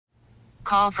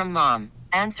Call from mom.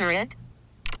 Answer it.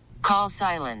 Call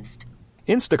silenced.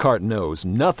 Instacart knows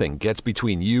nothing gets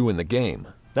between you and the game.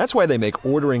 That's why they make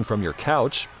ordering from your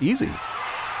couch easy.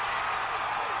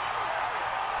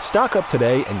 Stock up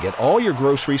today and get all your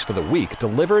groceries for the week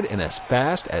delivered in as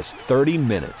fast as 30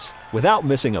 minutes without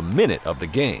missing a minute of the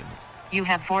game. You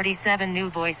have 47 new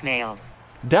voicemails.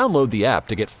 Download the app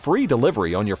to get free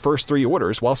delivery on your first 3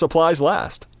 orders while supplies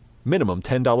last. Minimum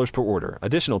 $10 per order.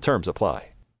 Additional terms apply.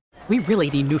 We really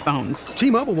need new phones.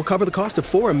 T-Mobile will cover the cost of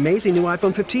 4 amazing new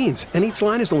iPhone 15s, and each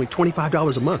line is only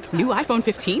 $25 a month. New iPhone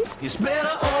 15s? It's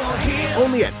better over here.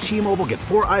 Only at T-Mobile, get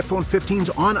 4 iPhone 15s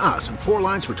on us and 4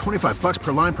 lines for $25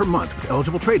 per line per month with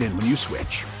eligible trade-in when you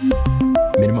switch.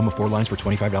 Minimum of 4 lines for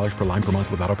 $25 per line per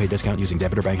month with autopay discount using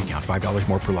debit or bank account. $5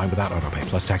 more per line without autopay,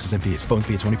 plus taxes and fees. Phone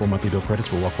fee at 24 monthly bill credits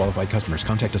for well-qualified customers.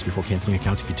 Contact us before canceling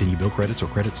account to continue bill credits or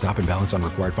credit stop and balance on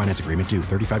required finance agreement due.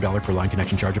 $35 per line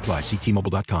connection charge applies. See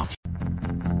T-Mobile.com.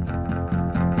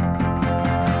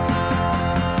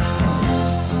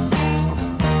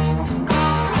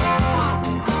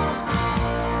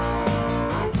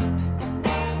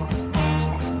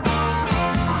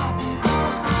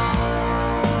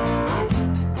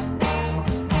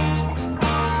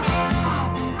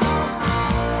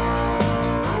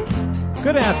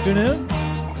 Good afternoon.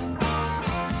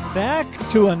 Back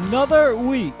to another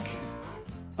week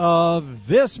of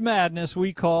this madness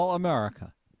we call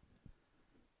America.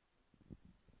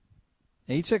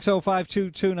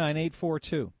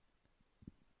 860-522-9842.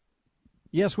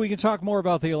 Yes, we can talk more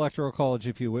about the Electoral College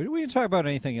if you would. We can talk about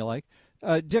anything you like.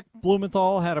 Dick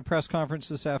Blumenthal had a press conference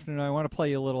this afternoon. I want to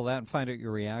play you a little of that and find out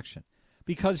your reaction.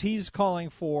 Because he's calling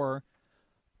for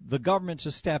the government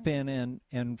to step in and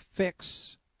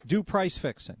do price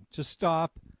fixing to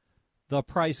stop the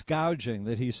price gouging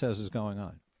that he says is going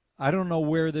on. I don't know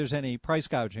where there's any price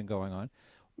gouging going on.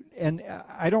 And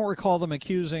I don't recall them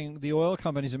accusing the oil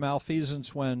companies of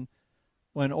malfeasance when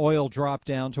oil dropped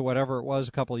down to whatever it was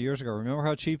a couple of years ago. Remember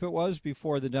how cheap it was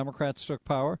before the Democrats took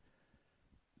power?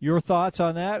 Your thoughts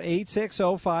on that?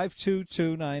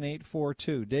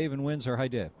 860-522-9842. Dave in Windsor. Hi,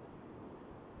 Dave.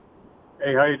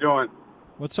 Hey, how you doing?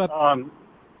 What's up?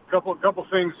 Couple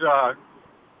things.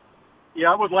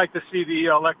 I would like to see the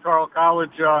Electoral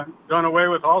College done away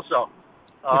with also.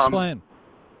 Explain.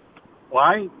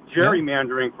 Why?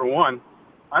 Gerrymandering, for one.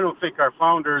 I don't think our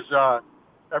founders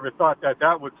ever thought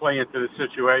that would play into the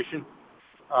situation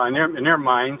in their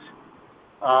minds.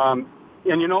 And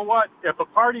you know what? If a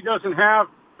party doesn't have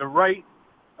the right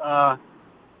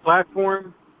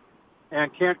platform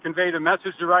and can't convey the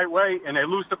message the right way and they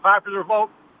lose the popular vote,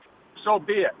 so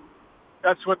be it.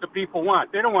 That's what the people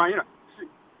want. They don't want,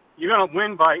 you're going to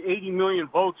win by 80 million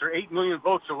votes or 8 million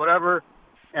votes or whatever,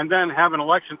 and then have an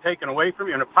election taken away from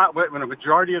you. And when a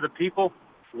majority of the people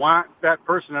want that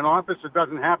person in office, it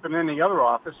doesn't happen in any other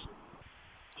office.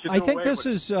 I think this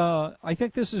is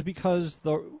because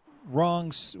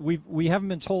we haven't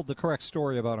been told the correct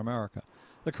story about America.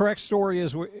 The correct story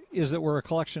is that we're a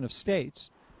collection of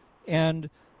states, and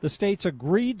the states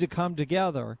agreed to come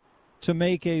together to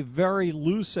make a very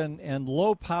loose and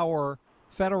low power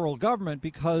federal government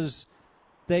because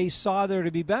they saw there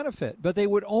to be benefit. But they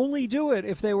would only do it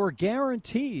if they were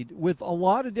guaranteed with a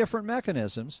lot of different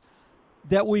mechanisms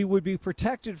that we would be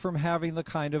protected from having the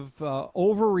kind of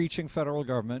overreaching federal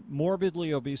government,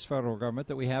 morbidly obese federal government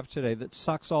that we have today that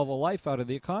sucks all the life out of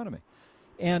the economy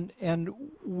and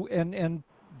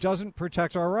doesn't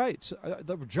protect our rights.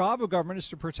 The job of government is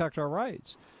to protect our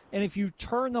rights. And if you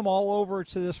turn them all over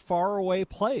to this faraway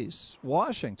place,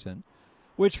 Washington,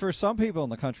 which for some people in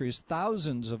the country is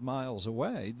thousands of miles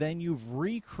away, then you've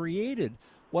recreated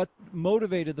what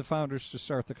motivated the founders to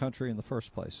start the country in the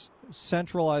first place.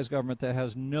 Centralized government that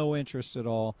has no interest at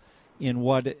all in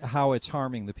how it's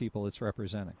harming the people it's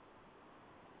representing.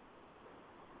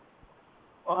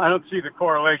 Well, I don't see the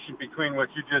correlation between what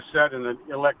you just said and the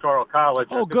Electoral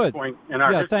College at this point in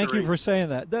our history. Thank you for saying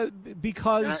that.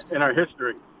 Because in our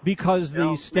history. Because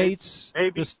the states...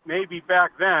 Maybe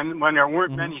back then, when there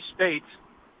weren't many states,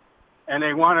 and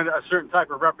they wanted a certain type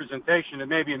of representation, and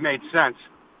maybe it made sense.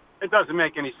 It doesn't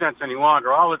make any sense any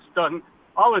longer. All it does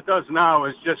now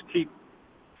is just keep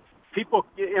people.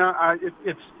 It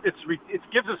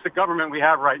gives us the government we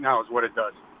have right now is what it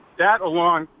does. That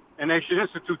along, and they should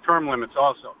institute term limits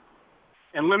also,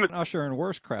 and limit usher and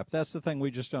worse crap. That's the thing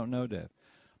we just don't know, Dave.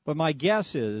 But my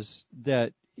guess is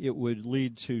that it would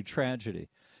lead to tragedy.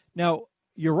 Now,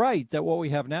 you're right that what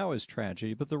we have now is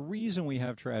tragedy, but the reason we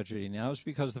have tragedy now is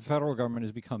because the federal government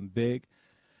has become big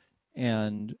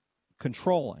and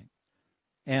controlling.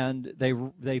 And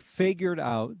they figured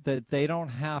out that they don't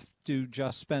have to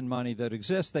just spend money that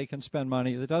exists. They can spend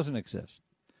money that doesn't exist.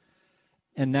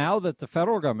 And now that the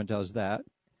federal government does that,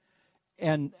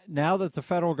 and now that the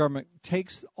federal government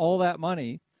takes all that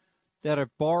money that it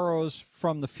borrows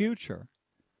from the future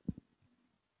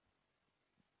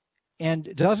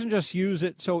and doesn't just use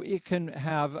it so it can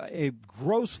have a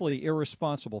grossly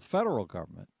irresponsible federal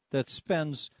government that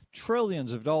spends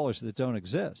trillions of dollars that don't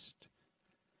exist,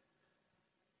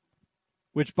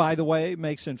 which, by the way,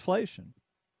 makes inflation.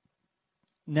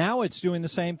 Now it's doing the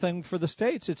same thing for the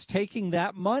states. It's taking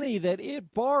that money that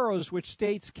it borrows, which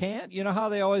states can't. You know how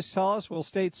they always tell us, well,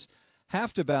 states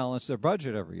have to balance their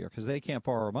budget every year because they can't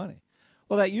borrow money.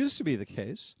 Well, that used to be the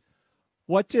case.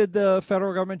 What did the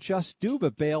federal government just do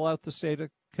but bail out the state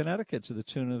of Connecticut to the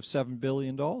tune of $7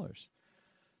 billion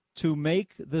to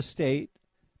make the state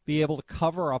be able to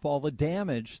cover up all the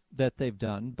damage that they've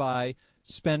done by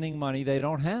spending money they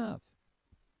don't have,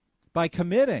 by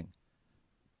committing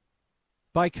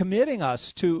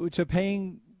us to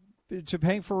paying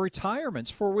for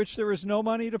retirements for which there is no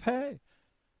money to pay.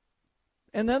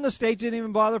 And then the state didn't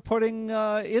even bother putting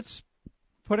up its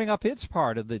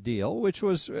part of the deal, which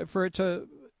was for it to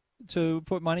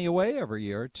put money away every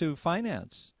year to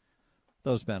finance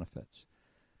those benefits.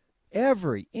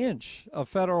 Every inch of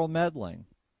federal meddling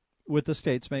with the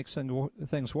states makes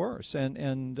things worse,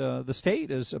 and the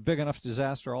state is a big enough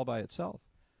disaster all by itself.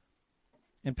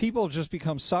 And people just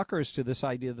become suckers to this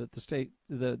idea that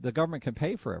the government can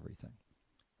pay for everything,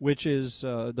 which is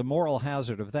the moral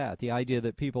hazard of that, the idea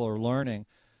that people are learning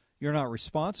you're not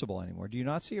responsible anymore. Do you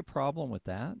not see a problem with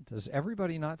that? Does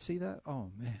everybody not see that? Oh,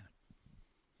 man.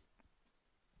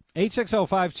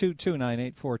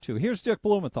 860-522-9842. Here's Dick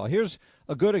Blumenthal. Here's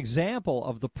a good example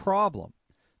of the problem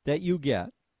that you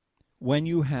get when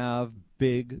you have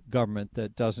big government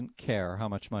that doesn't care how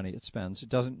much money it spends.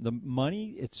 The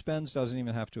money it spends doesn't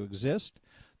even have to exist.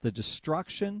 The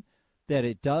destruction that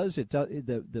it does,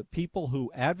 the people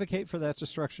who advocate for that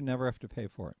destruction never have to pay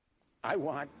for it. I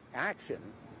want action.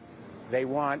 They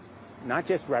want not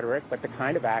just rhetoric, but the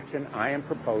kind of action I am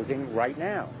proposing right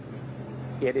now.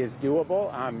 It is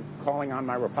doable. I'm calling on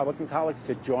my Republican colleagues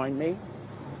to join me.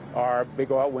 Our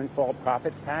big oil windfall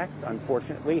profits tax,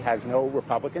 unfortunately, has no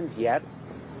Republicans yet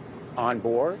on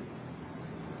board.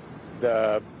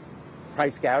 The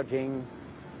price gouging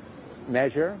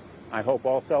measure, I hope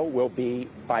also, will be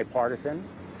bipartisan.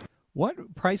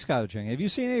 What price gouging? Have you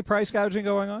seen any price gouging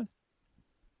going on?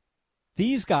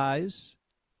 These guys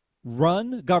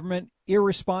run government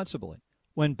irresponsibly.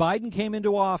 When Biden came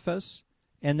into office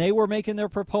and they were making their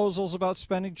proposals about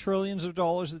spending trillions of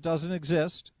dollars that doesn't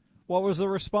exist, what was the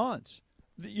response?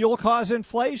 You'll cause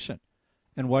inflation.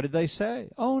 And what did they say?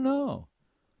 Oh, no.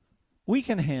 We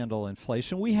can handle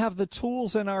inflation. We have the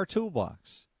tools in our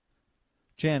toolbox,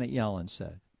 Janet Yellen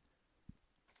said.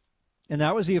 And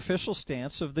that was the official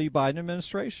stance of the Biden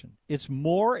administration. It's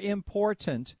more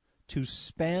important to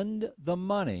spend the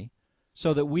money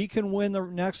so that we can win the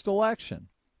next election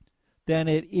than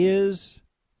it is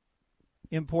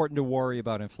important to worry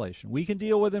about inflation. We can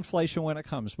deal with inflation when it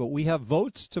comes, but we have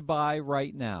votes to buy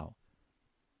right now,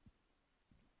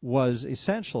 was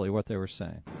essentially what they were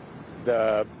saying.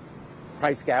 The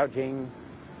price gouging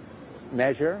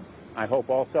measure, I hope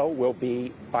also, will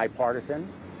be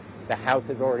bipartisan. The House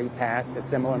has already passed a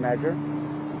similar measure.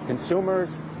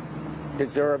 Consumers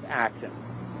deserve action.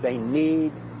 They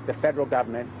need the federal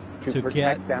government to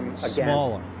protect them against.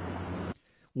 Smaller.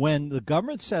 When the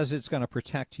government says it's going to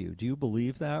protect you, do you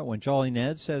believe that? When Jolly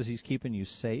Ned says he's keeping you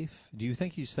safe, do you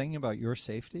think he's thinking about your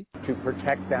safety? To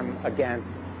protect them against.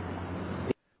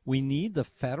 We need the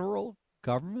federal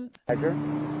government? Measure.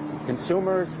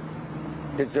 Consumers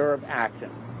deserve action.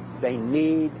 They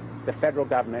need the federal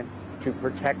government to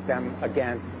protect them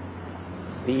against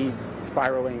these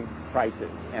spiraling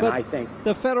prices. And but I think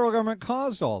the federal government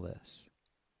caused all this.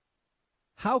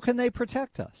 How can they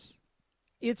protect us?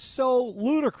 It's so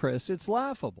ludicrous, it's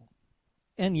laughable.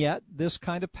 And yet, this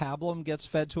kind of pablum gets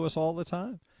fed to us all the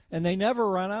time. And they never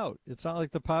run out. It's not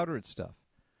like the powdered stuff.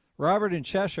 Robert in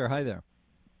Cheshire, hi there.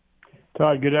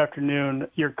 Todd, good afternoon.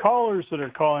 Your callers that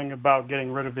are calling about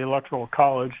getting rid of the Electoral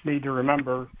College need to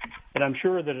remember, and I'm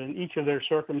sure that in each of their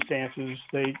circumstances,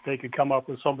 they could come up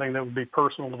with something that would be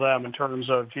personal to them in terms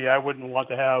of, gee, I wouldn't want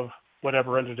to have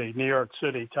whatever entity, New York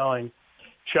City, telling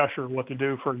Cheshire what to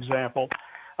do, for example.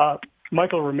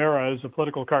 Michael Ramirez, a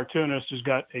political cartoonist, has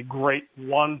got a great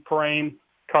one-frame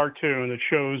cartoon that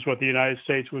shows what the United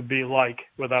States would be like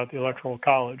without the Electoral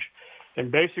College.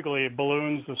 And basically it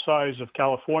balloons the size of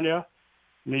California,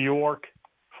 New York,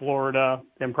 Florida,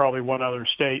 and probably one other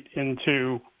state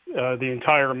into the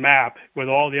entire map, with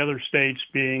all the other states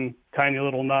being tiny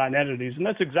little non-entities. And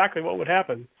that's exactly what would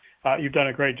happen. You've done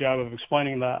a great job of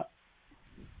explaining that.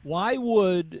 Why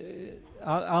would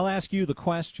I'll ask you the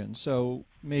question, so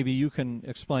maybe you can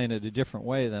explain it a different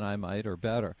way than I might, or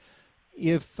better.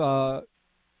 If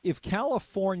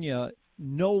California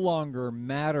no longer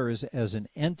matters as an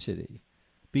entity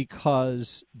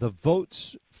because the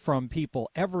votes from people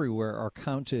everywhere are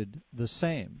counted the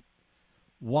same,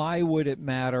 why would it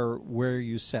matter where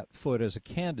you set foot as a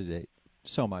candidate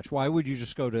so much? Why would you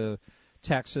just go to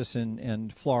Texas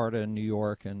and Florida and New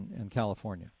York and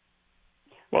California?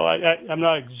 Well, I'm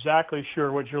not exactly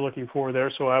sure what you're looking for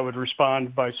there, so I would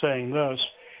respond by saying this.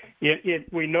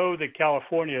 We know that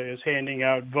California is handing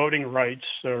out voting rights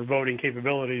or voting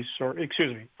capabilities, or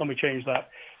excuse me, let me change that.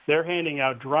 They're handing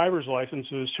out driver's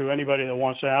licenses to anybody that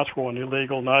wants to ask for one,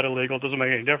 illegal, not illegal, doesn't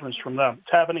make any difference from them.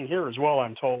 It's happening here as well,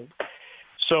 I'm told.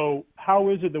 So how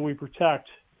is it that we protect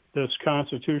this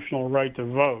constitutional right to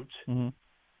vote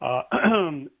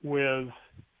with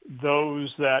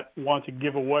those that want to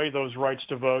give away those rights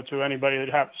to vote to anybody that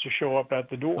happens to show up at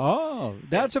the door? Oh,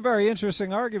 that's a very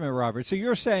interesting argument, Robert. So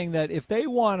you're saying that if they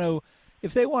want to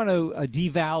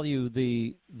devalue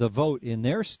the vote in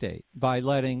their state by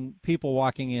letting people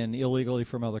walking in illegally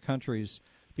from other countries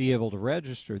be able to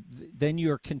register, then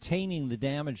you're containing the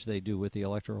damage they do with the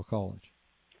Electoral College.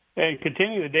 And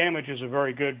containing the damage is a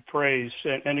very good phrase.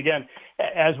 And again,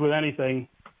 as with anything,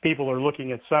 people are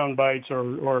looking at sound bites or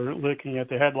looking at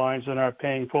the headlines and are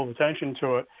paying full attention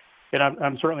to it. And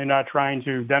I'm certainly not trying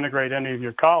to denigrate any of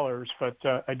your callers, but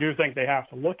I do think they have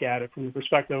to look at it from the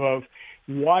perspective of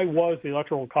why was the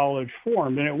Electoral College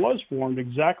formed? And it was formed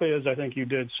exactly as I think you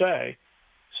did say,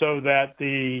 so that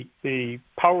the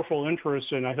powerful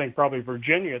interests in, I think, probably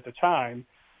Virginia at the time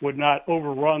would not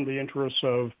overrun the interests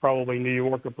of probably New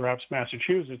York or perhaps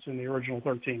Massachusetts in the original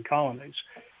 13 colonies.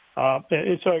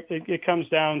 It comes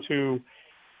down to,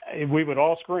 we would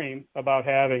all scream about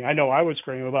having, I know I would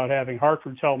scream about having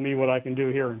Hartford tell me what I can do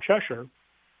here in Cheshire.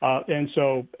 And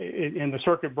so in the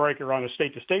circuit breaker on a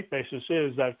state-to-state basis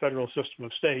is that federal system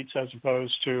of states as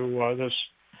opposed to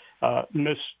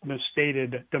this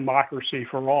misstated democracy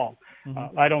for all.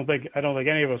 I don't think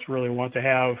any of us really want to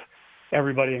have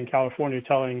everybody in California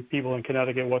telling people in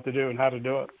Connecticut what to do and how to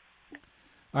do it.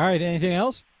 All right. Anything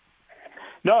else?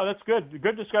 No, that's good.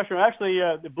 Good discussion. Actually,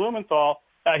 the Blumenthal,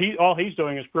 all he's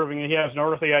doing is proving he has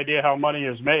no earthly idea how money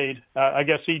is made. I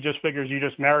guess he just figures you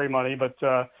just marry money, but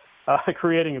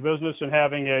creating a business and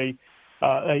having a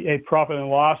profit and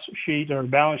loss sheet or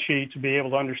balance sheet to be able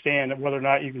to understand whether or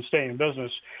not you can stay in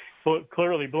business. But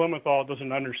clearly, Blumenthal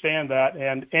doesn't understand that,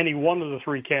 and any one of the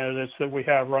three candidates that we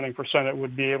have running for Senate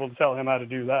would be able to tell him how to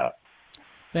do that.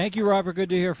 Thank you, Robert. Good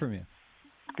to hear from you.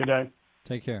 Good day.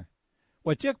 Take care.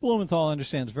 What Dick Blumenthal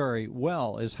understands very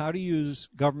well is how to use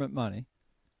government money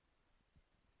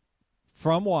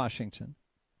from Washington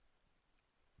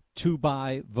to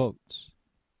buy votes.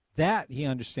 That he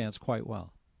understands quite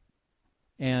well.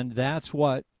 And that's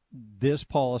what this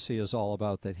policy is all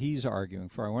about that he's arguing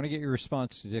for. I want to get your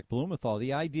response to Dick Blumenthal.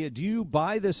 The idea, do you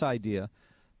buy this idea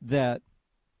that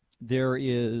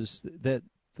that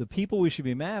the people we should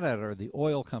be mad at are the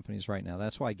oil companies right now?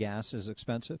 That's why gas is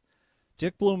expensive.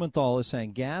 Dick Blumenthal is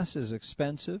saying gas is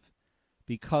expensive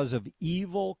because of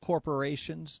evil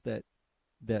corporations that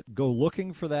go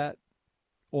looking for that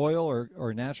oil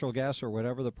or natural gas or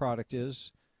whatever the product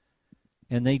is,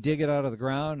 and they dig it out of the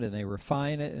ground and they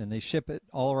refine it and they ship it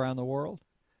all around the world.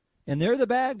 And they're the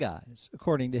bad guys,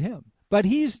 according to him. But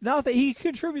he's nothing. He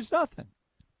contributes nothing.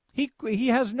 He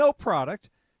has no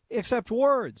product except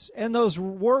words, and those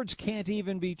words can't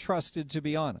even be trusted to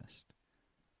be honest.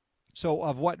 So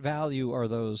of what value are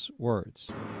those words?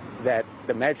 That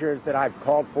the measures that I've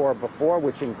called for before,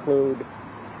 which include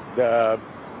the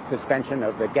suspension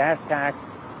of the gas tax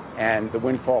and the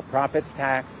windfall profits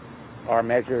tax, are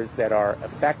measures that are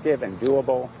effective and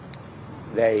doable.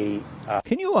 They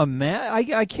Can you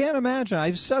imagine? I can't imagine. I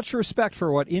have such respect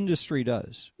for what industry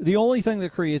does. The only thing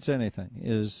that creates anything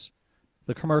is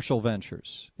the commercial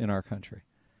ventures in our country.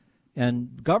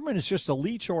 And government is just a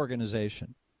leech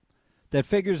organization that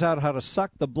figures out how to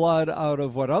suck the blood out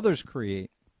of what others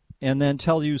create and then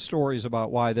tell you stories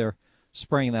about why they're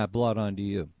spraying that blood onto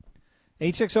you.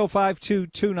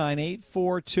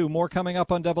 860-522-9842. More coming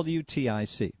up on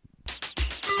WTIC.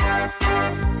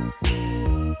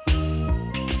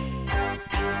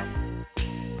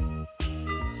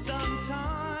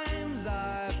 Sometimes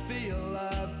I feel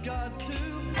I've got to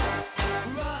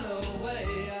run away.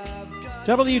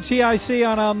 WTIC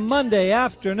on a Monday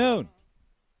afternoon.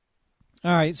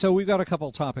 All right, so we've got a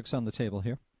couple topics on the table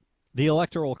here. the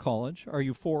Electoral College. Are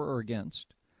you for or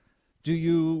against?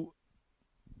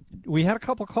 We had a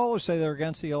couple callers say they're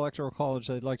against the Electoral College.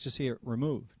 They'd like to see it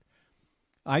removed.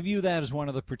 I view that as one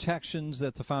of the protections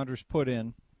that the founders put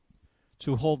in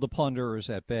to hold the plunderers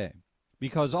at bay.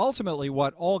 Because ultimately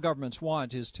what all governments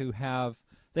want is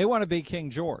they want a big King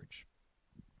George.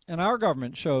 And our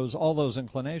government shows all those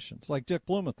inclinations, like Dick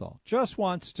Blumenthal. Just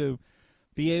wants to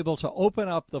be able to open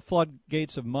up the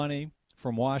floodgates of money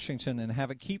from Washington and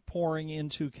have it keep pouring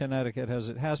into Connecticut as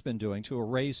it has been doing to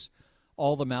erase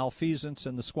all the malfeasance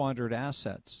and the squandered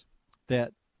assets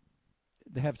that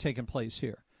have taken place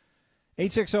here.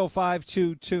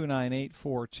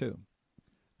 860-522-9842.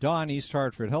 Don, East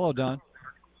Hartford. Hello, Don.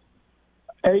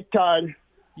 Hey, Todd.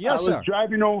 Yes, I sir. was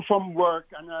driving home from work,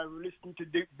 and I listened to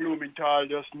Dick Blumenthal.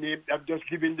 I've just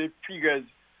given the figures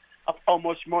of how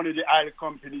much money the oil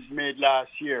companies made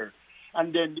last year.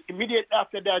 And then immediately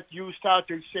after that, you start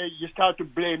to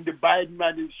blame the Biden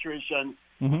administration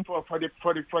for the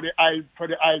oil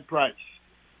price.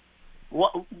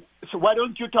 So why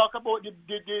don't you talk about the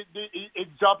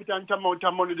exorbitant amount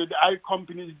of money that the oil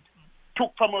companies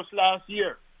took from us last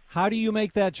year? How do you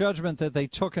make that judgment that they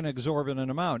took an exorbitant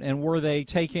amount? And were they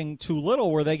taking too little?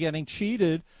 Were they getting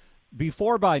cheated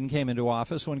before Biden came into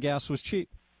office when gas was cheap?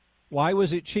 Why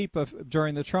was it cheap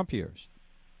during the Trump years?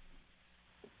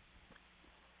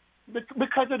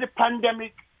 Because of the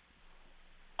pandemic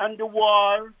and the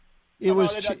war. It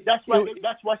was. That's what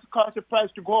caused the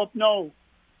price to go up now.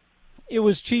 It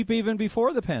was cheap even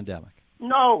before the pandemic.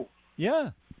 No.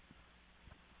 Yeah.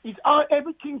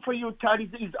 Everything for you, Todd,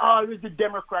 is always the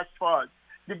Democrats' fault.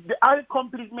 The oil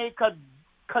companies make a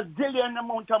gazillion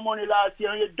amount of money last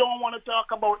year, and you don't want to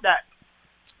talk about that.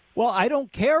 Well, I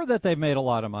don't care that they've made a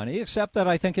lot of money, except that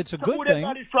I think it's a good who thing. They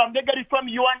got it from? They got it from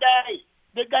you and I.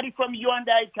 They got it from you and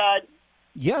I, Todd.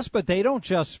 Yes, but they don't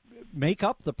just make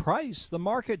up the price. The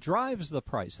market drives the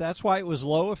price. That's why it was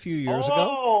low a few years ago.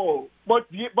 Oh, but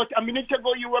a minute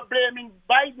ago you were blaming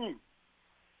Biden.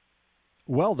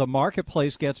 Well, the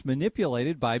marketplace gets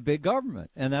manipulated by big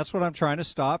government, and that's what I'm trying to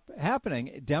stop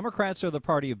happening. Democrats are the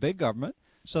party of big government,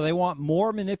 so they want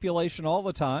more manipulation all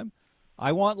the time.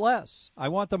 I want less. I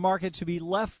want the market to be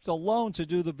left alone to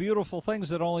do the beautiful things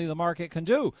that only the market can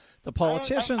do. The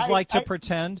politicians like to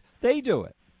pretend they do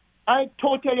it. I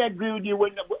totally agree with you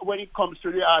when it comes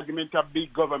to the argument of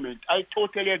big government. I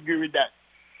totally agree with that.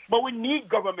 But we need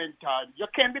government, Todd. You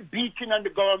can't be beating on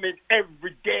the government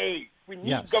every day. We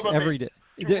need government every day.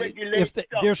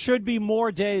 There should be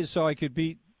more days so I could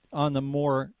beat on them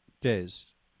more days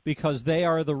because they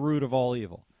are the root of all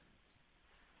evil.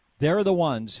 They're the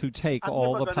ones who take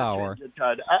all the power. You,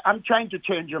 Todd. I'm trying to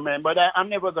change you, man, but I'm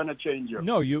never going to change you.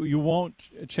 No, you won't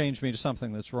change me to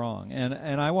something that's wrong.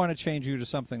 And I want to change you to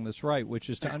something that's right, which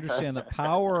is to understand that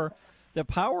power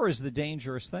is the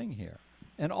dangerous thing here.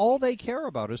 And all they care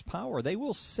about is power. They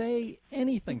will say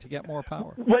anything to get more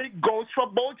power. Well, it goes for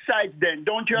both sides then,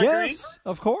 don't you agree? Yes,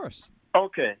 of course.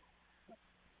 Okay.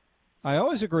 I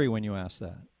always agree when you ask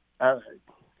that. All right.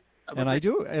 And I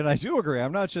do agree.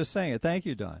 I'm not just saying it. Thank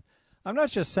you, Don. I'm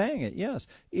not just saying it. Yes.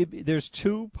 There's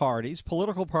two parties.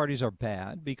 Political parties are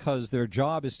bad because their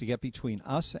job is to get between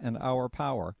us and our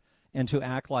power and to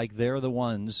act like they're the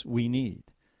ones we need.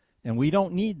 And we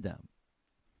don't need them.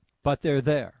 But they're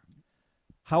there.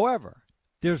 However,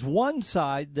 there's one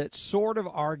side that sort of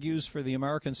argues for the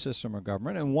American system of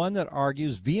government and one that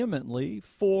argues vehemently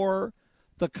for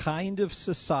the kind of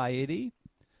society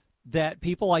that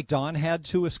people like Don had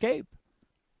to escape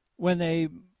when they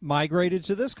migrated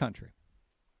to this country.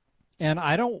 And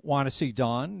I don't want to see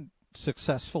Don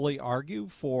successfully argue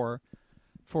for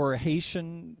a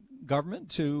Haitian government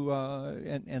to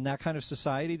and that kind of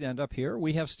society to end up here.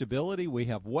 We have stability, we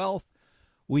have wealth,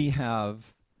 we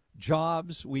have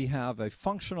jobs, we have a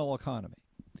functional economy.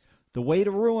 The way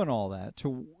to ruin all that,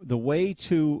 the way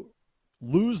to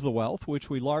lose the wealth,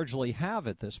 which we largely have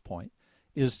at this point,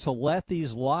 is to let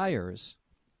these liars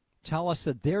tell us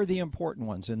that they're the important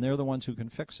ones and they're the ones who can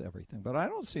fix everything. But I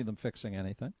don't see them fixing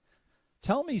anything.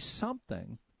 Tell me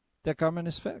something that government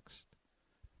has fixed.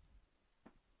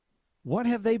 What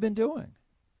have they been doing?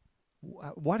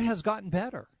 What has gotten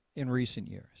better in recent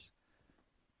years?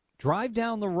 Drive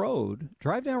down Route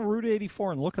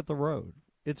 84 and look at the road.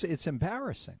 It's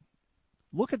embarrassing.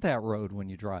 Look at that road when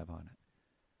you drive on it.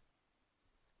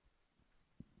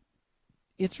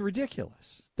 It's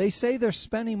ridiculous. They say they're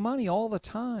spending money all the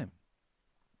time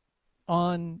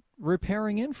on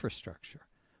repairing infrastructure.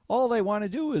 All they want to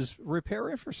do is repair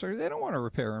infrastructure. They don't want to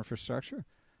repair infrastructure.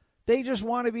 They just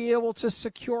want to be able to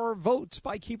secure votes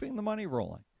by keeping the money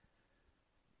rolling.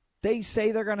 They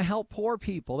say they're going to help poor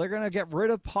people. They're going to get rid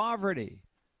of poverty.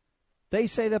 They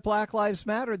say that Black Lives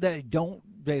Matter. They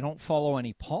don't follow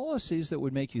any policies that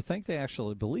would make you think they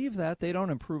actually believe that. They don't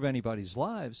improve anybody's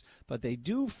lives, but they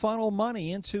do funnel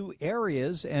money into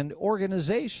areas and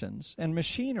organizations and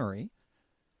machinery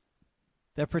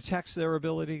that protects their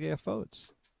ability to get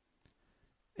votes.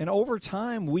 And over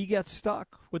time, we get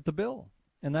stuck with the bill.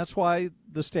 And that's why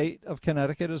the state of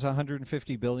Connecticut is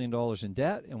 $150 billion in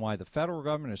debt, and why the federal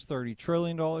government is $30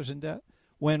 trillion in debt,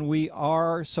 when we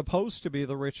are supposed to be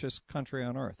the richest country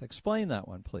on earth. Explain that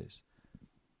one, please.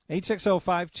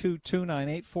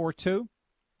 860-522-9842.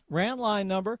 Rand line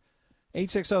number,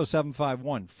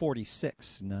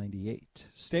 860-751-4698.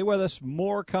 Stay with us.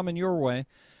 More coming your way.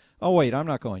 Oh, wait, I'm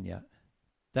not going yet.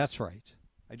 That's right.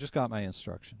 I just got my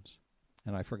instructions,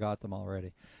 and I forgot them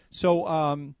already.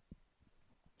 So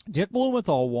Dick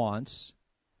Blumenthal wants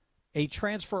a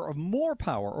transfer of more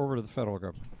power over to the federal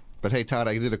government. But, hey, Todd,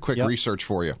 I did a quick research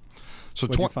for you. So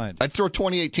What'd you find? I'd throw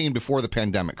 2018 before the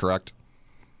pandemic, correct?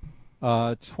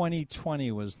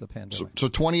 2020 was the pandemic. So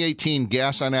 2018,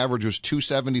 gas on average was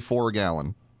 $2.74 a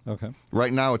gallon. Okay.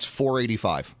 Right now it's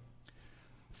 $4.85.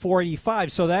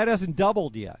 $4.85, so that hasn't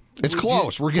doubled yet. It's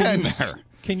close. We're getting there.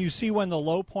 Can you see when the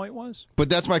low point was? But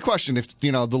that's my question. If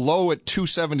the low at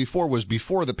 $2.74 was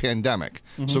before the pandemic,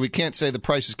 so we can't say the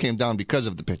prices came down because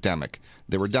of the pandemic.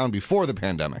 They were down before the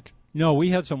pandemic. No, we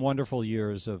had some wonderful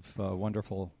years of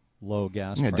wonderful low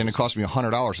gas prices. It didn't cost me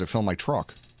 $100 to fill my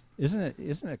truck. Isn't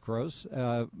it gross?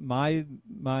 My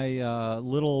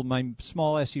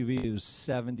small SUV is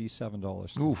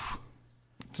 $77. Oof,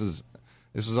 this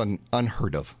is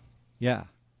unheard of. Yeah,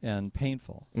 and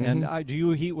painful. And do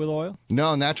you heat with oil?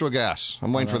 No, natural gas.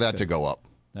 I'm waiting for that to go up.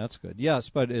 That's good. Yes,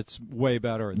 but it's way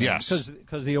better. Yes,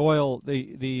 because the oil,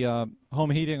 the home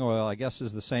heating oil, I guess,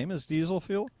 is the same as diesel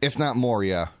fuel. If not more,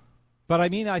 yeah. But I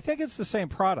mean, I think it's the same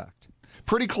product.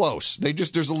 Pretty close.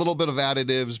 There's a little bit of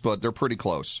additives, but they're pretty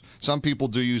close. Some people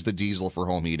do use the diesel for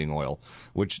home heating oil,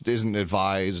 which isn't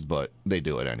advised, but they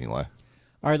do it anyway.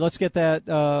 All right, let's get that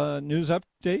news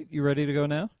update. You ready to go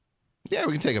now? Yeah,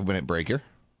 we can take a minute break here.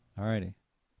 All righty.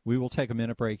 We will take a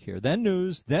minute break here. Then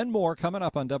news, then more coming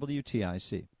up on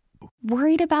WTIC.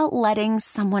 Worried about letting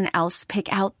someone else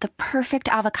pick out the perfect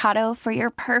avocado for your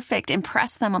perfect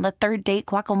impress them on the third date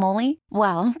guacamole?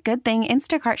 Well, good thing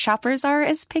Instacart shoppers are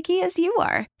as picky as you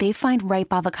are. They find ripe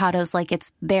avocados like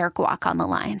it's their guac on the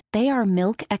line. They are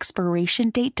milk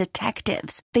expiration date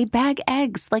detectives. They bag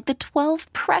eggs like the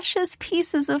 12 precious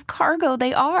pieces of cargo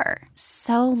they are.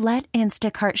 So let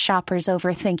Instacart shoppers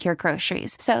overthink your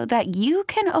groceries so that you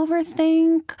can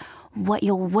overthink what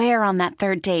you'll wear on that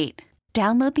third date.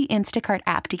 Download the Instacart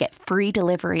app to get free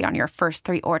delivery on your first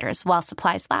 3 orders while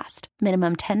supplies last.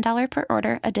 Minimum $10 per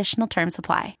order. Additional terms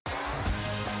apply.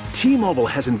 T-Mobile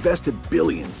has invested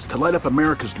billions to light up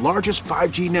America's largest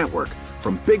 5G network,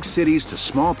 from big cities to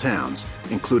small towns,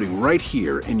 including right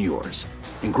here in yours.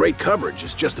 And great coverage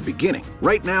is just the beginning.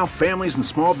 Right now, families and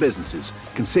small businesses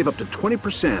can save up to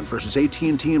 20% versus AT&T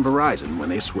and Verizon when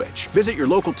they switch. Visit your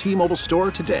local T-Mobile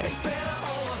store today.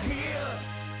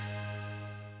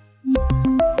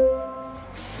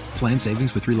 Plan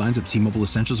savings with 3 lines of T-Mobile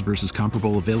Essentials versus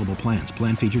comparable available plans.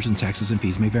 Plan features and taxes and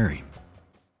fees may vary.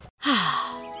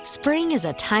 Spring is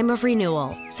a time of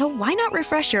renewal, so why not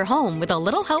refresh your home with a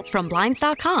little help from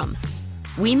Blinds.com?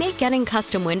 We make getting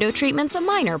custom window treatments a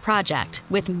minor project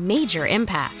with major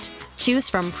impact. Choose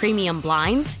from premium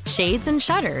blinds, shades, and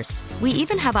shutters. We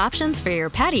even have options for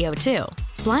your patio, too.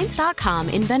 Blinds.com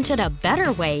invented a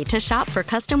better way to shop for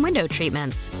custom window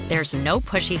treatments. There's no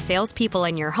pushy salespeople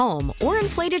in your home or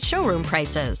inflated showroom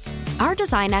prices. Our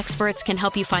design experts can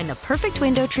help you find the perfect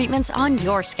window treatments on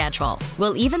your schedule.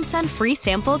 We'll even send free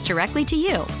samples directly to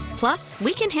you. Plus,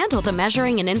 we can handle the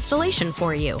measuring and installation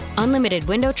for you. Unlimited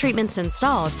window treatments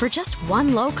installed for just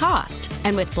one low cost.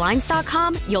 And with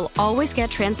Blinds.com, you'll always get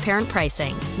transparent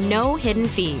pricing. No hidden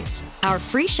fees. Our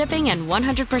free shipping and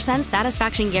 100%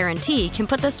 satisfaction guarantee can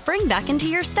put the spring back into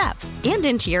your step and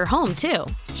into your home, too.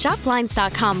 Shop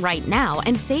Blinds.com right now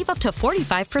and save up to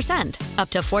 45%.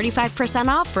 Up to 45%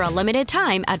 off for a limited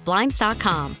time at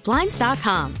Blinds.com.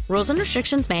 Blinds.com. Rules and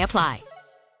restrictions may apply.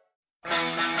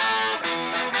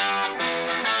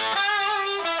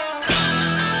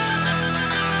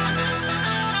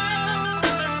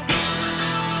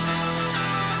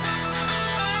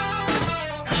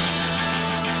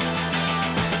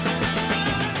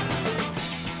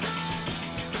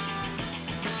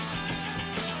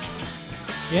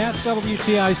 Yeah, it's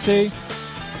WTIC.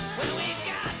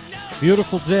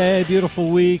 Beautiful day, beautiful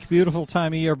week, beautiful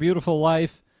time of year, beautiful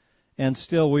life. And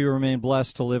still we remain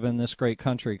blessed to live in this great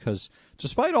country because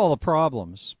despite all the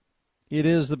problems, it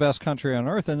is the best country on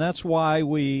earth. And that's why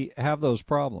we have those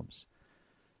problems.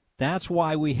 That's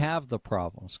why we have the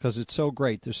problems, because it's so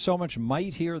great. There's so much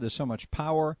might here. There's so much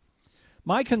power.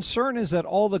 My concern is that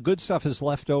all the good stuff is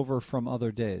left over from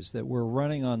other days, that we're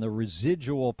running on the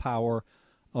residual power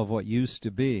of what used to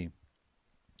be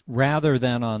rather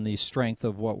than on the strength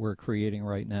of what we're creating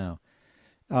right now.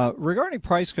 Regarding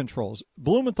price controls,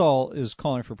 Blumenthal is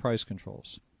calling for price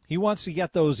controls. He wants to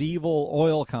get those evil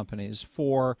oil companies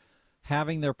for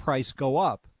having their price go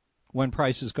up when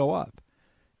prices go up.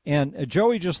 And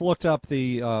Joey just looked up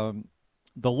the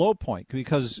low point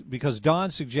because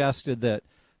Don suggested that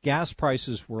gas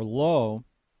prices were low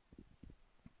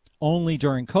only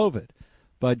during COVID.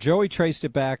 But Joey traced it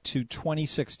back to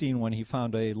 2016 when he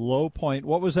found a low point.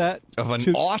 What was that? Of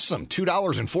an awesome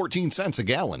 $2.14 a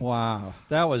gallon. Wow,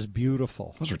 that was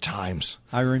beautiful. Those are times.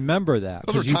 I remember that.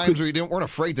 Those are times where you weren't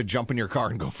afraid to jump in your car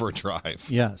and go for a drive.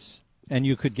 Yes, and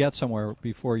you could get somewhere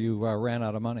before you ran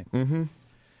out of money. Mm-hmm.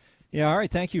 Yeah, all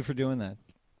right, thank you for doing that.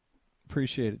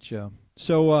 Appreciate it, Joe.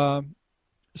 So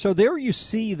there you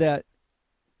see that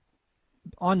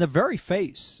on the very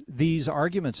face, these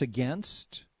arguments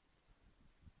against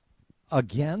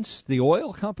the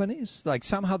oil companies, like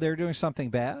somehow they're doing something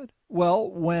bad.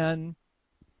 Well, when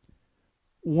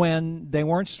they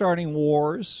weren't starting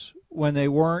wars, when they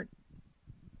weren't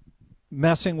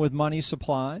messing with money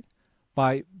supply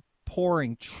by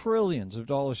pouring trillions of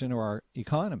dollars into our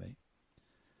economy,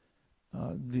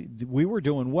 we were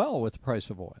doing well with the price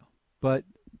of oil. But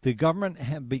the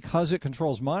government, because it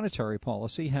controls monetary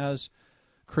policy, has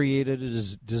created a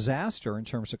disaster in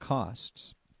terms of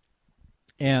costs.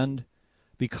 And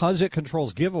because it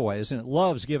controls giveaways, and it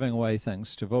loves giving away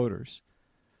things to voters,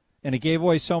 and it gave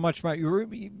away so much money.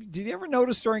 Did you ever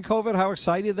notice during COVID how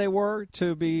excited they were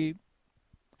to be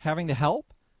having to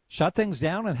help, shut things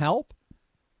down and help?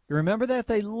 You remember that?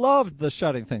 They loved the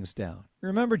shutting things down. You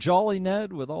remember Jolly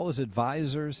Ned with all his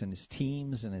advisors and his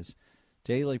teams and his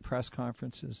daily press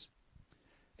conferences?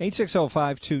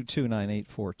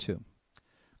 860-522-9842.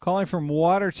 Calling from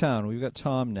Watertown, we've got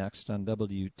Tom next on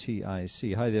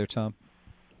WTIC. Hi there, Tom.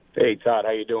 Hey, Todd,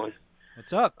 how you doing?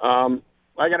 What's up? I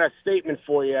got a statement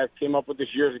for you. I came up with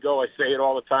this years ago. I say it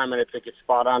all the time, and I think it's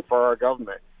spot on for our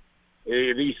government.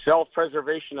 The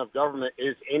self-preservation of government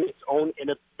is in its own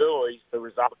inability to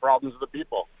resolve the problems of the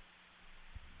people.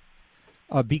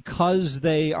 Because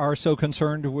they are so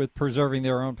concerned with preserving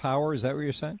their own power? Is that what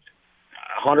you're saying?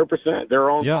 100%. Their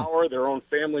own power, their own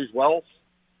family's wealth.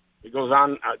 It goes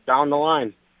on down the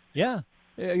line. Yeah,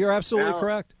 you're absolutely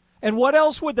correct. And what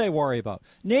else would they worry about?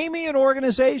 Name me an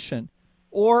organization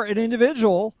or an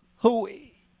individual who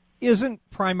isn't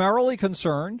primarily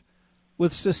concerned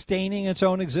with sustaining its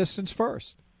own existence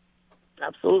first.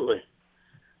 Absolutely.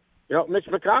 You know, Mitch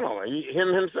McConnell,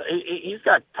 he's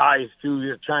got ties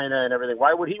to China and everything.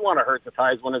 Why would he want to hurt the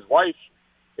ties when his wife,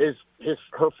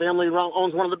 her family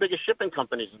owns one of the biggest shipping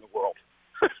companies in the world?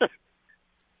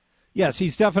 Yes,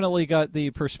 he's definitely got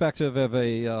the perspective of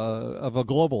a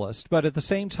globalist, but at the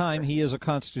same time, he is a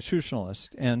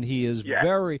constitutionalist, and he is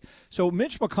very. So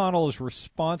Mitch McConnell is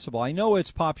responsible. I know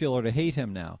it's popular to hate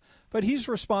him now, but he's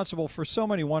responsible for so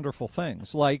many wonderful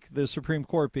things, like the Supreme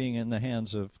Court being in the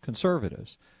hands of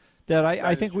conservatives, that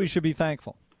I think we should be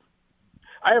thankful.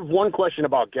 I have one question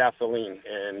about gasoline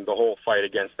and the whole fight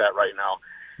against that right now.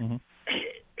 Mm-hmm.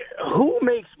 Who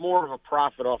makes more of a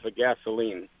profit off of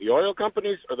gasoline, the oil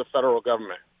companies or the federal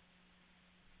government?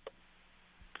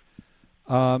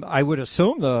 I would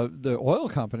assume the oil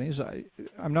companies.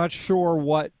 I'm not sure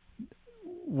what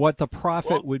the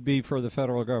profit would be for the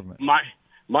federal government.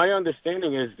 My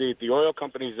understanding is that the oil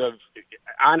companies have,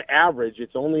 on average,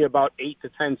 it's only about 8 to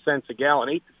 10 cents a gallon,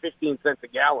 8 to 15 cents a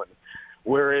gallon.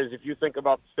 Whereas if you think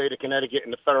about the state of Connecticut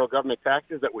and the federal government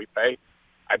taxes that we pay,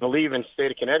 I believe in the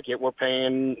state of Connecticut, we were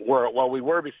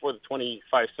before the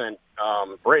 25-cent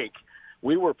break,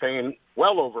 we were paying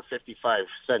well over 55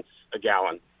 cents a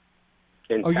gallon.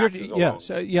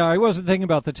 I wasn't thinking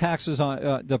about the taxes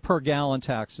on the per gallon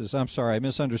taxes. I'm sorry, I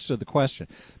misunderstood the question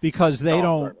because they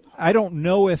don't. I don't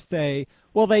know if they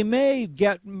may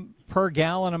get per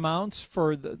gallon amounts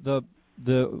for the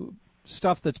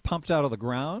stuff that's pumped out of the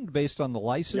ground based on the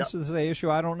licenses they issue.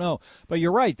 I don't know, but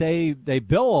you're right. They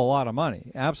bill a lot of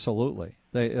money. Absolutely,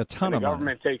 a ton of money. The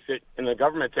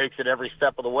government takes it every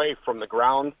step of the way, from the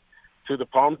ground to the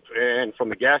pump, and from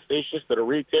the gas stations to the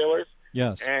retailers.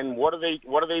 Yes. And what do they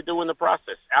do in the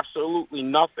process? Absolutely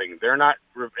nothing. They're not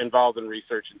involved in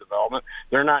research and development.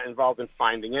 They're not involved in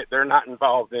finding it. They're not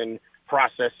involved in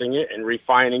processing it and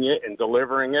refining it and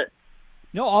delivering it.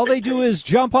 No, all they do is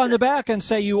jump on the back and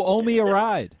say, "You owe me a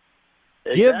ride.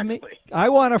 Exactly. Give me. I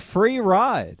want a free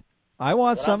ride. I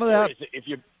want some of that."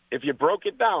 if you broke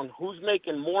it down, who's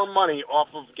making more money off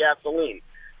of gasoline?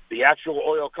 The actual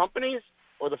oil companies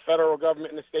or the federal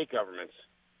government and the state governments?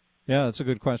 Yeah, that's a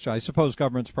good question. I suppose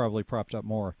government's probably propped up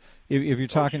more. If you're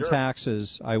talking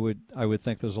taxes, I would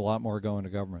think there's a lot more going to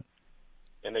government.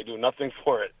 And they do nothing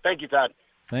for it. Thank you, Todd.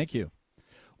 Thank you.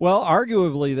 Well,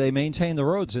 arguably, they maintain the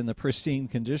roads in the pristine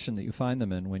condition that you find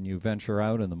them in when you venture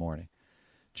out in the morning.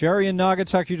 Jerry in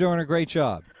Naugatuck, you're doing a great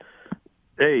job.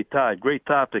 Hey, Todd, great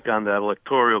topic on that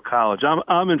electoral college.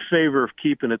 I'm in favor of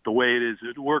keeping it the way it is.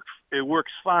 It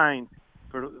works fine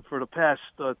for the past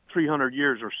 300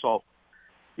 years or so.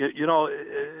 You know,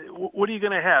 what are you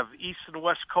going to have? East and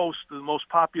West Coast, the most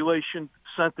population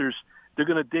centers, they're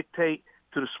going to dictate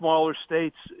to the smaller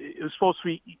states. It was supposed to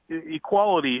be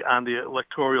equality on the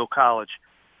electoral college.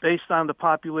 Based on the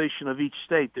population of each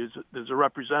state, there's a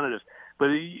representative.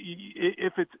 But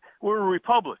we're a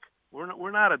republic.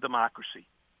 We're not a democracy.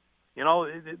 You know,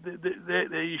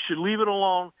 you should leave it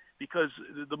alone because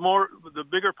the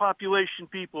bigger population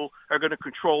people are going to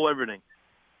control everything.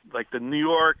 Like the New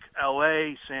York,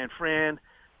 L.A., San Fran,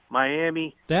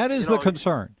 Miami. That is the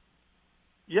concern.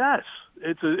 Yes,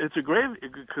 it's a grave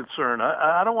concern.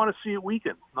 I don't want to see it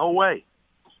weaken. No way.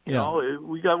 You know,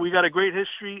 we got a great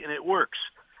history and it works.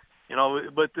 You know,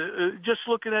 but just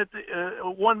looking at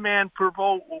one man per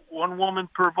vote, one woman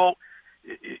per vote.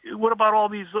 What about all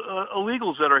these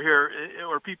illegals that are here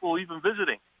or people even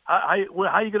visiting? How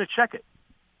are you going to check it?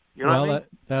 You know what I mean?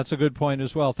 That's a good point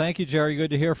as well. Thank you, Jerry.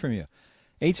 Good to hear from you.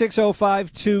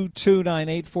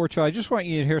 860-522-9842. I just want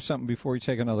you to hear something before we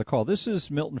take another call. This is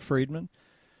Milton Friedman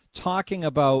talking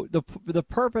about the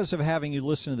purpose of having you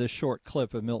listen to this short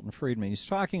clip of Milton Friedman. He's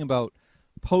talking about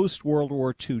post-World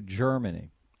War II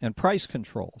Germany and price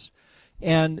controls.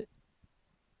 And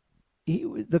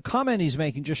the comment he's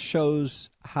making just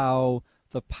shows how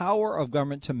the power of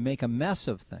government to make a mess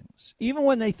of things, even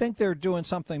when they think they're doing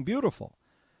something beautiful,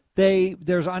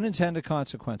 there's unintended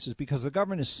consequences because the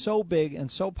government is so big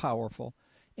and so powerful,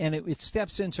 and it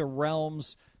steps into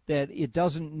realms that it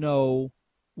doesn't know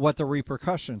what the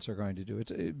repercussions are going to do.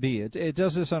 It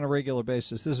does this on a regular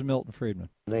basis. This is Milton Friedman.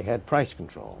 They had price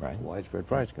control, widespread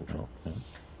price control.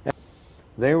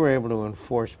 They were able to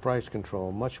enforce price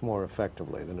control much more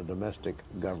effectively than a domestic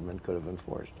government could have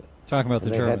enforced it. Talking about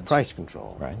the Germans. They had price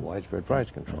control, widespread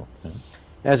price control.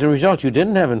 As a result, you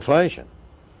didn't have inflation.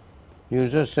 You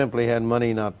just simply had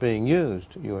money not being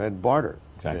used. You had barter.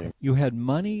 Exactly. You had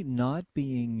money not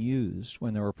being used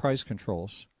when there were price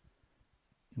controls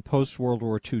in post-World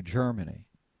War II Germany,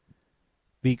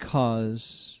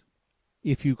 because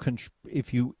if you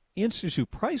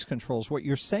institute price controls, what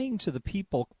you're saying to the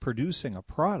people producing a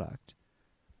product,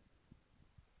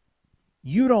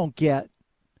 you don't get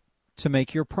to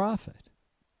make your profit.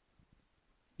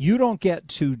 You don't get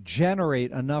to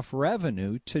generate enough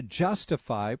revenue to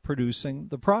justify producing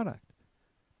the product.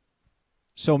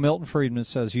 So Milton Friedman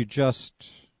says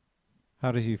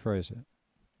how did he phrase it?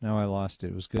 Now I lost it.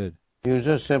 It was good. You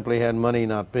just simply had money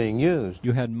not being used.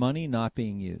 You had money not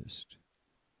being used.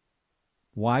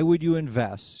 Why would you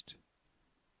invest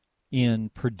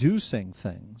in producing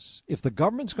things if the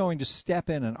government's going to step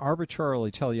in and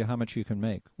arbitrarily tell you how much you can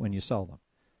make when you sell them?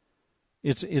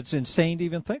 It's insane to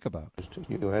even think about.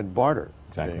 You had barter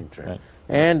being traded.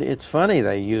 And it's funny,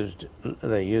 they used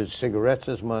cigarettes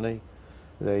as money.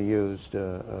 They used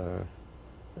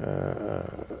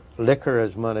liquor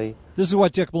as money. This is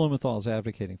what Dick Blumenthal is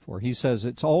advocating for. He says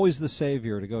it's always the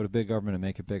savior to go to big government and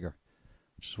make it bigger,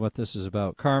 which is what this is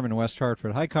about. Carmen, West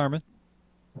Hartford. Hi, Carmen.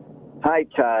 Hi,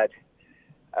 Todd.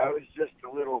 I was just a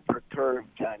little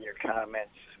perturbed on your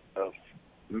comments of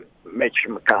Mitch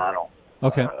McConnell.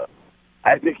 Okay.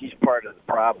 I think he's part of the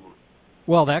problem.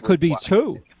 Well, that could be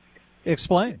too.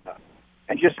 Explain.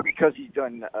 And just because he's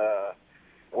done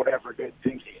whatever good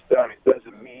things he's done, it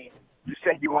doesn't mean. You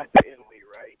said you went to Italy,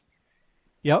 right?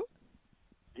 Yep.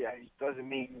 Yeah, it doesn't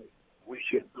mean we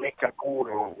should make a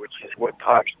acuerdo, which is what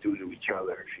talks do to each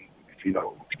other. If you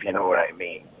know what I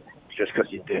mean. Just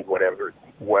because he did whatever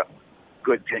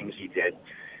good things he did.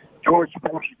 George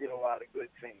Bush did a lot of good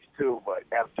things too, but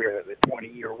after the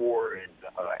 20-year war in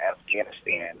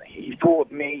Afghanistan, he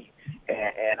fooled me,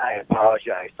 and I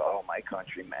apologize to all my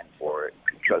countrymen for it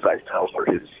because I fell for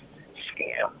his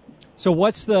scam. So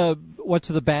what's the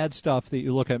bad stuff that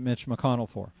you look at Mitch McConnell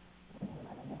for?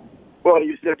 Well,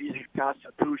 you said he's a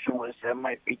constitutionalist. That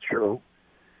might be true,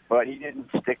 but he didn't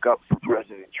stick up for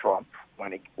President Trump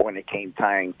when it came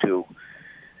time to.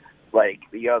 Like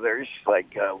the others,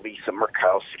 like Lisa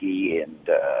Murkowski and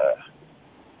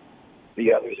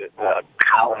the others,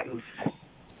 Collins.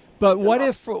 But what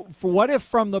if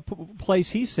from the place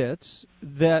he sits,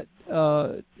 that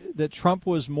that Trump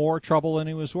was more trouble than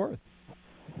he was worth.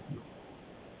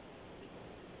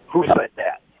 Who said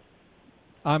that?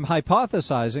 I'm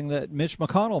hypothesizing that Mitch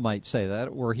McConnell might say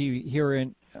that, were he here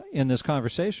in this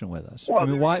conversation with us. Well, I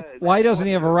mean, why doesn't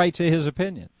he have a right to his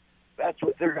opinion? That's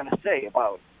what they're going to say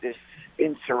about this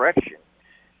insurrection,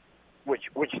 which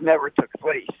never took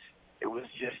place. It was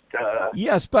just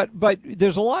yes, but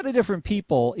there's a lot of different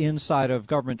people inside of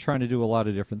government trying to do a lot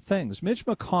of different things. Mitch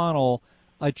McConnell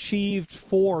achieved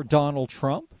for Donald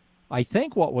Trump, I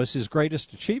think, what was his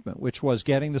greatest achievement, which was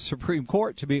getting the Supreme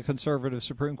Court to be a conservative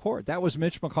Supreme Court. That was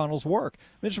Mitch McConnell's work.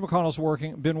 Mitch McConnell's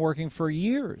been working for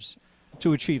years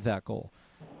to achieve that goal.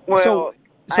 Well,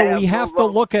 so we have to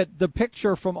look at the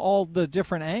picture from all the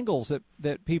different angles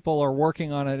that people are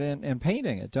working on it and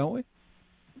painting it, don't we?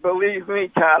 Believe me,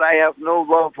 Todd, I have no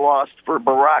love lost for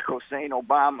Barack Hussein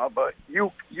Obama, but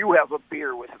you have a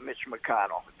beer with Mitch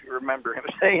McConnell, if you remember him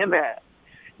saying that.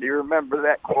 Do you remember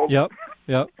that quote? Yep.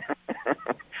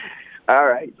 All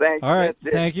right, thanks. All right,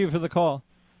 thank you for the call.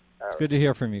 It's good to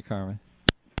hear from you, Carmen.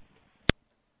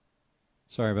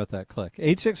 Sorry about that click.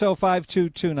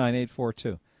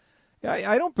 860-522-9842.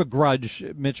 I don't begrudge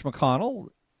Mitch McConnell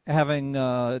having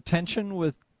tension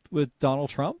with Donald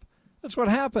Trump. That's what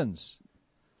happens.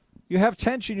 You have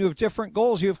tension, you have different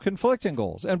goals, you have conflicting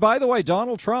goals. And by the way,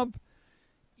 Donald Trump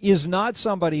is not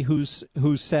somebody who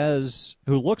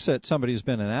looks at somebody who's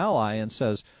been an ally and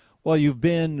says, well, you've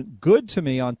been good to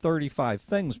me on 35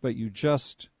 things, but you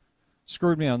just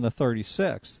screwed me on the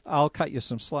 36th. I'll cut you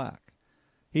some slack.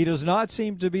 He does not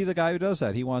seem to be the guy who does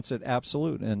that. He wants it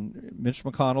absolute. And Mitch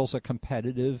McConnell's a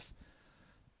competitive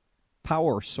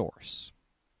power source.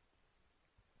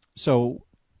 So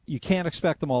you can't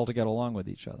expect them all to get along with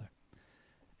each other.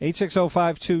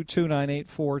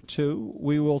 860-522-9842.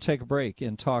 We will take a break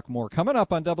and talk more. Coming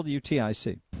up on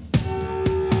WTIC.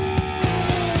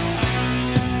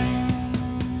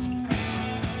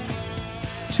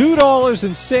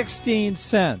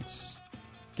 $2.16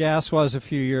 gas was a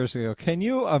few years ago. Can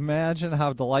you imagine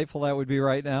how delightful that would be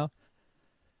right now?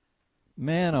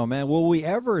 Man, oh man, will we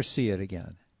ever see it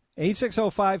again?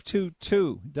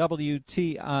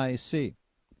 860-522-WTIC.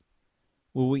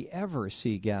 Will we ever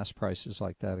see gas prices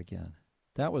like that again?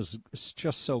 That was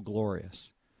just so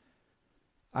glorious.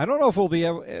 I don't know if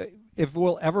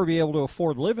we'll ever be able to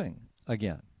afford living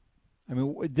again. I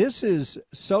mean, this is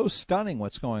so stunning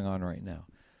what's going on right now.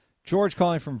 George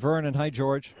calling from Vernon. Hi,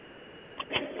 George.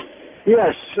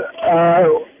 Yes.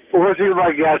 One thing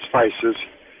about gas prices,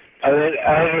 I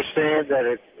understand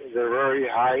that they're very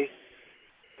high,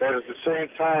 but at the same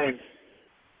time,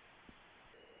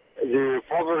 the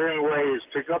Republican way is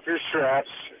pick up your straps,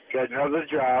 get another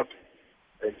job,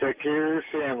 and take care of your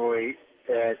family,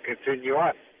 and continue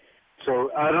on. So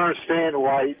I don't understand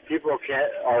why people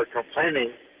are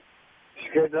complaining.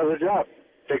 Just get another job.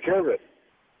 Take care of it.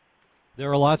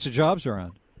 There are lots of jobs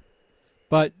around.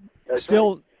 But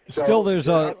still there's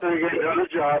a... Get another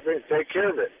job and take care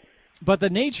of it. But the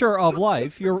nature of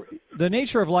life,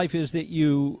 is that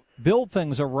you build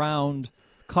things around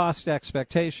cost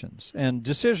expectations, and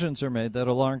decisions are made that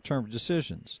are long-term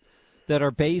decisions that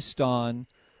are based on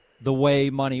the way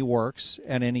money works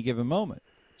at any given moment.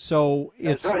 So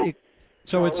it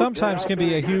sometimes can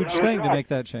be a huge thing to make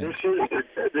that change.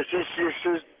 This is your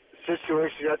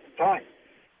situation at the time.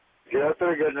 Get out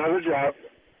there, get another job,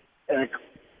 and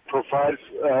provide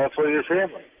for your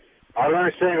family. I don't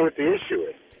understand what the issue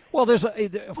is. Well,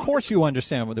 of course you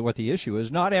understand what the issue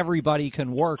is. Not everybody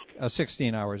can work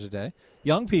 16 hours a day.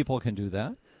 Young people can do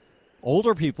that.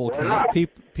 Older people can.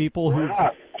 People who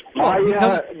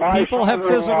people have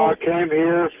physical. Came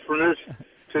here for this.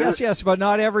 Yes, but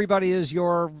not everybody is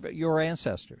your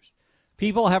ancestors.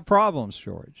 People have problems,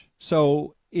 George.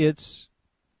 So it's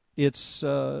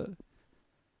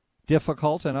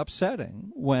difficult and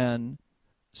upsetting when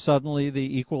suddenly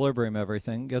the equilibrium of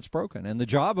everything gets broken. And the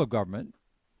job of government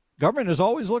is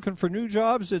always looking for new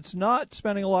jobs. It's not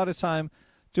spending a lot of time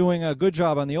doing a good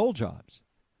job on the old jobs.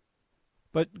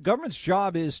 But government's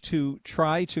job is to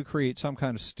try to create some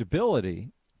kind of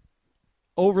stability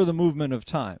over the movement of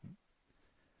time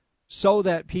so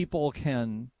that people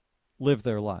can live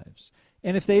their lives.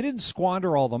 And if they didn't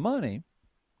squander all the money,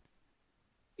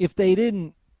 if they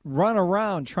didn't run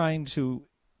around trying to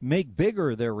make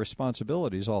bigger their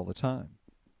responsibilities all the time,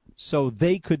 so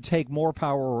they could take more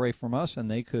power away from us and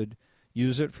they could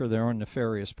use it for their own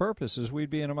nefarious purposes, we'd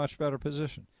be in a much better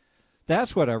position.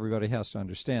 That's what everybody has to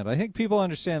understand. I think people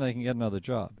understand they can get another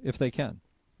job if they can,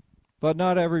 but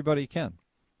not everybody can.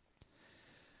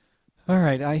 All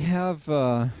right, I have,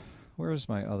 where's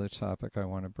my other topic I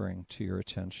want to bring to your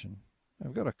attention?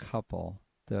 I've got a couple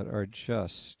that are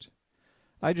just,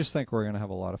 I just think we're going to have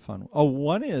a lot of fun. Oh,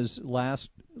 one is last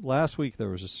week there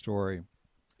was a story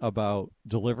about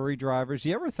delivery drivers.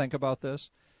 You ever think about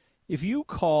this? If you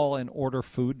call and order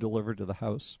food delivered to the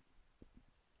house,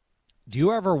 do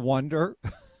you ever wonder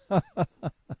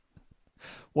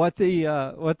what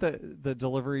the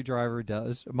delivery driver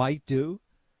might do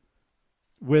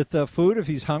with the food if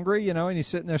he's hungry, and he's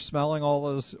sitting there smelling all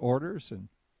those orders? And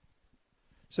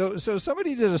so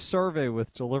somebody did a survey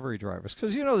with delivery drivers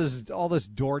because there's all this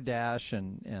DoorDash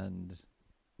and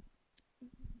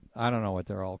I don't know what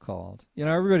they're all called.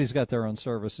 Everybody's got their own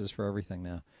services for everything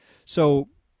now. So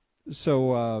there's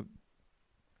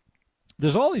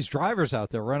all these drivers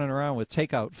out there running around with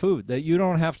takeout food that you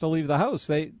don't have to leave the house.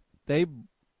 They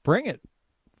bring it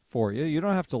for you. You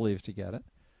don't have to leave to get it.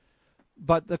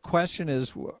 But the question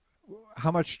is,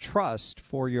 how much trust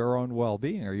for your own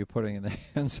well-being are you putting in the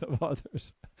hands of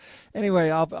others? Anyway,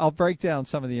 I'll break down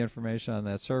some of the information on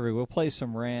that survey. We'll play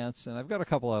some rants, and I've got a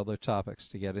couple other topics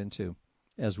to get into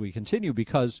as we continue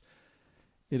because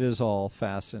it is all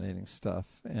fascinating stuff.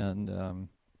 And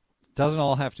doesn't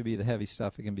all have to be the heavy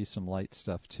stuff. It can be some light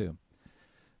stuff, too.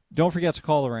 Don't forget to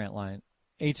call the rant line,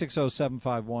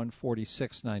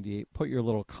 860-751-4698. Put your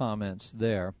little comments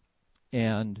there,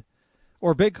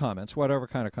 or big comments, whatever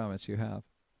kind of comments you have.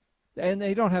 And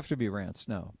they don't have to be rants,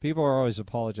 no. People are always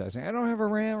apologizing. I don't have a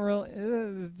rant. Really.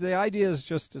 The idea is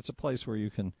just it's a place where you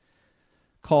can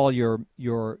call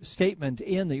your statement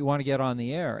in that you want to get on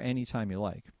the air anytime you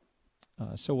like.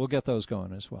 So we'll get those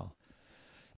going as well.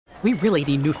 We really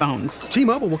need new phones.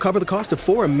 T-Mobile will cover the cost of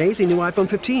 4 amazing new iPhone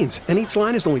 15s, and each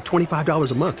line is only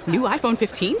 $25 a month. New iPhone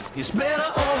 15s? It's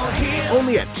better over here.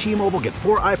 Only at T-Mobile, get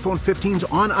 4 iPhone 15s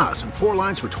on us and 4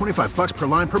 lines for $25 per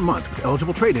line per month with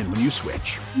eligible trade-in when you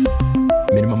switch.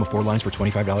 Minimum of 4 lines for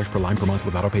 $25 per line per month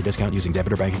with autopay discount using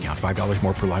debit or bank account. $5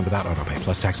 more per line without autopay,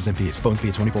 plus taxes and fees. Phone fee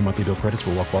at 24 monthly bill credits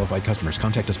for well-qualified customers.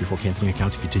 Contact us before canceling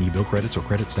account to continue bill credits or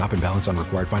credit stop and balance on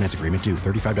required finance agreement due.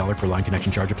 $35 per line connection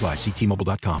charge applies. See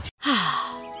T-Mobile.com.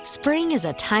 Spring is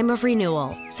a time of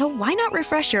renewal, so why not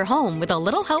refresh your home with a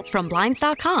little help from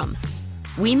Blinds.com?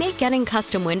 We make getting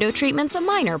custom window treatments a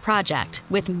minor project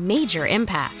with major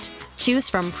impact. Choose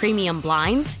from premium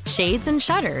blinds, shades, and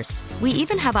shutters. We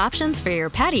even have options for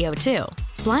your patio, too.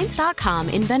 Blinds.com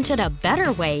invented a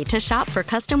better way to shop for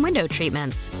custom window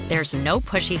treatments. There's no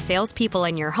pushy salespeople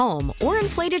in your home or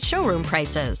inflated showroom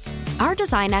prices. Our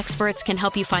design experts can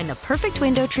help you find the perfect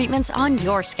window treatments on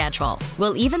your schedule.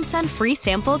 We'll even send free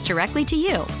samples directly to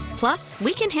you. Plus,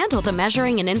 we can handle the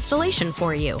measuring and installation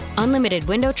for you. Unlimited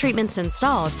window treatments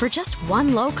installed for just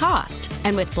one low cost.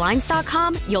 And with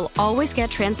Blinds.com, you'll always get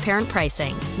transparent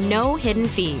pricing. No hidden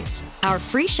fees. Our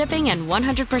free shipping and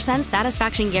 100%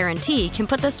 satisfaction guarantee can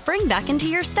put the spring back into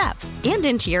your step and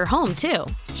into your home, too.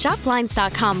 Shop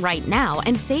Blinds.com right now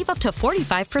and save up to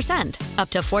 45%.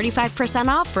 Up to 45%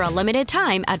 off for a limited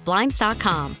time at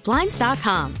Blinds.com.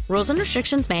 Blinds.com. Rules and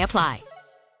restrictions may apply.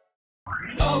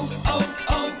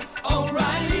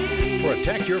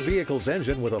 Protect your vehicle's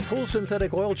engine with a full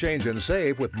synthetic oil change and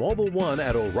save with Mobil 1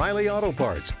 at O'Reilly Auto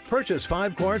Parts. Purchase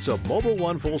 5 quarts of Mobil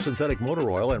 1 full synthetic motor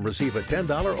oil and receive a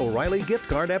 $10 O'Reilly gift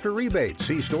card after rebate.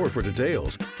 See store for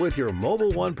details. With your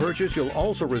Mobil 1 purchase, you'll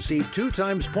also receive 2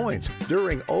 times points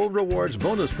during O Rewards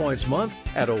Bonus Points Month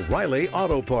at O'Reilly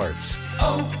Auto Parts.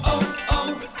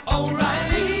 O'Reilly.